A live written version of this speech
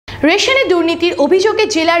রেশনে দুর্নীতির অভিযোগে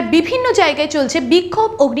জেলার বিভিন্ন জায়গায় চলছে বিক্ষোভ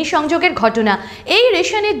অগ্নিসংযোগের ঘটনা। এই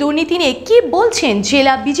রেশনে দুর্নীতি নিয়ে কি বলছেন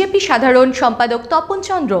জেলা বিজেপি সাধারণ সম্পাদক তপন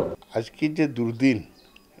চন্দ্র। আজকে যে দুর্দিন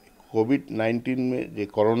কোভিড-19 যে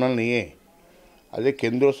করোনা নিয়ে আজকে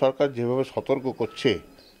কেন্দ্র সরকার যেভাবে সতর্ক করছে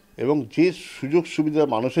এবং যে সুযোগ সুবিধা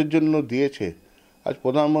মানুষের জন্য দিয়েছে, আজ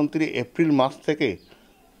প্রধানমন্ত্রী এপ্রিল মাস থেকে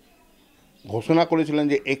ঘোষণা করেছিলেন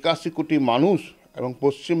যে 81 কোটি মানুষ এবং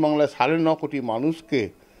পশ্চিমবাংলায় 9.5 কোটি মানুষকে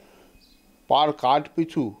পার কার্ড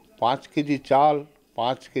পিছু 5 কেজি চাল,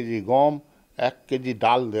 5 কেজি গম, 1 কেজি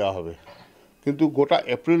ডাল দেওয়া হবে। কিন্তু গোটা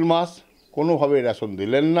এপ্রিল মাস কোনোভাবে রেশন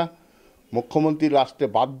দিলেন না। মুখ্যমন্ত্রী লাস্টে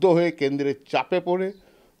বাধ্য হয়ে কেন্দ্রের চাপে পড়ে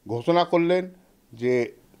ঘোষণা করলেন যে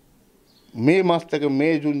মে মাস থেকে মে,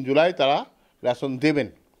 জুন, জুলাই তারা রেশন দেবেন।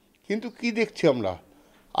 কিন্তু কি দেখছি আমরা,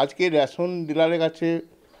 আজকে রেশন ডিলারের কাছে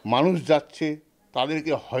মানুষ যাচ্ছে,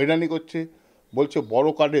 তাদেরকে হয়রানি করছে, বলছে বড়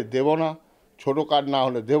কার্ডে দেব না, ছোটো কার্ড না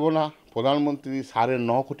হলে দেব না। প্রধানমন্ত্রী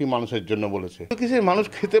 9.5 কোটি মানুষের জন্য বলেছে। কিসের মানুষ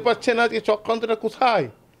খেতে পাচ্ছে না? আজকে চক্রান্তটা কোথায়?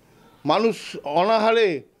 মানুষ অনাহারে,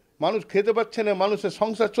 মানুষ খেতে পাচ্ছে না, মানুষের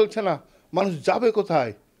সংসার চলছে না, মানুষ যাবে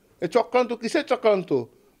কোথায়? এ চক্রান্ত কিসের চক্রান্ত?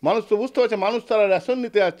 মানুষ তো বুঝতে পারছে, মানুষ তারা রেশন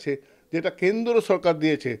নিতে যাচ্ছে যেটা কেন্দ্র সরকার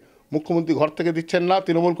দিয়েছে। মুখ্যমন্ত্রী ঘর থেকে দিচ্ছেন না,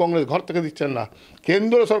 তৃণমূল কংগ্রেস ঘর থেকে দিচ্ছেন না,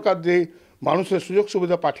 কেন্দ্র সরকার যে মানুষের সুযোগ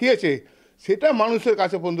সুবিধা পাঠিয়েছে সেটা মানুষের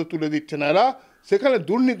কাছে পর্যন্ত তুলে দিচ্ছে না। এরা সেখানে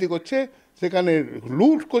দুর্নীতি করছে, সেখানে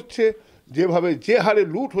লুট করছে। যেভাবে যে হারে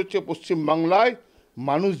লুট হচ্ছে পশ্চিমবাংলায়,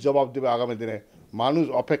 মানুষ জবাব দেবে আগামী দিনে। মানুষ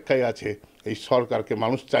অপেক্ষায় আছে এই সরকারকে,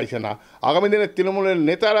 মানুষ চাইছে না। আগামী দিনে তৃণমূলের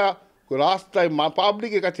নেতারা রাস্তায়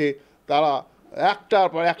পাবলিকের কাছে তারা একটার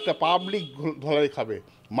পর একটা পাবলিক ধলাই খাবে,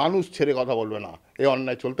 মানুষ ছেড়ে কথা বলবে না। এই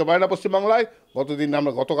অন্যায় চলতে পারে না পশ্চিমবাংলায়। গতদিন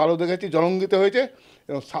আমরা গতকালও দেখেছি জলঙ্গিত হয়েছে,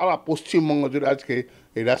 এবং সারা পশ্চিমবঙ্গ জুড়ে আজকে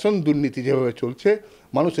এই রেশন দুর্নীতি যেভাবে চলছে,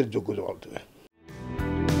 মানুষের যোগ্য জবাব দেবে।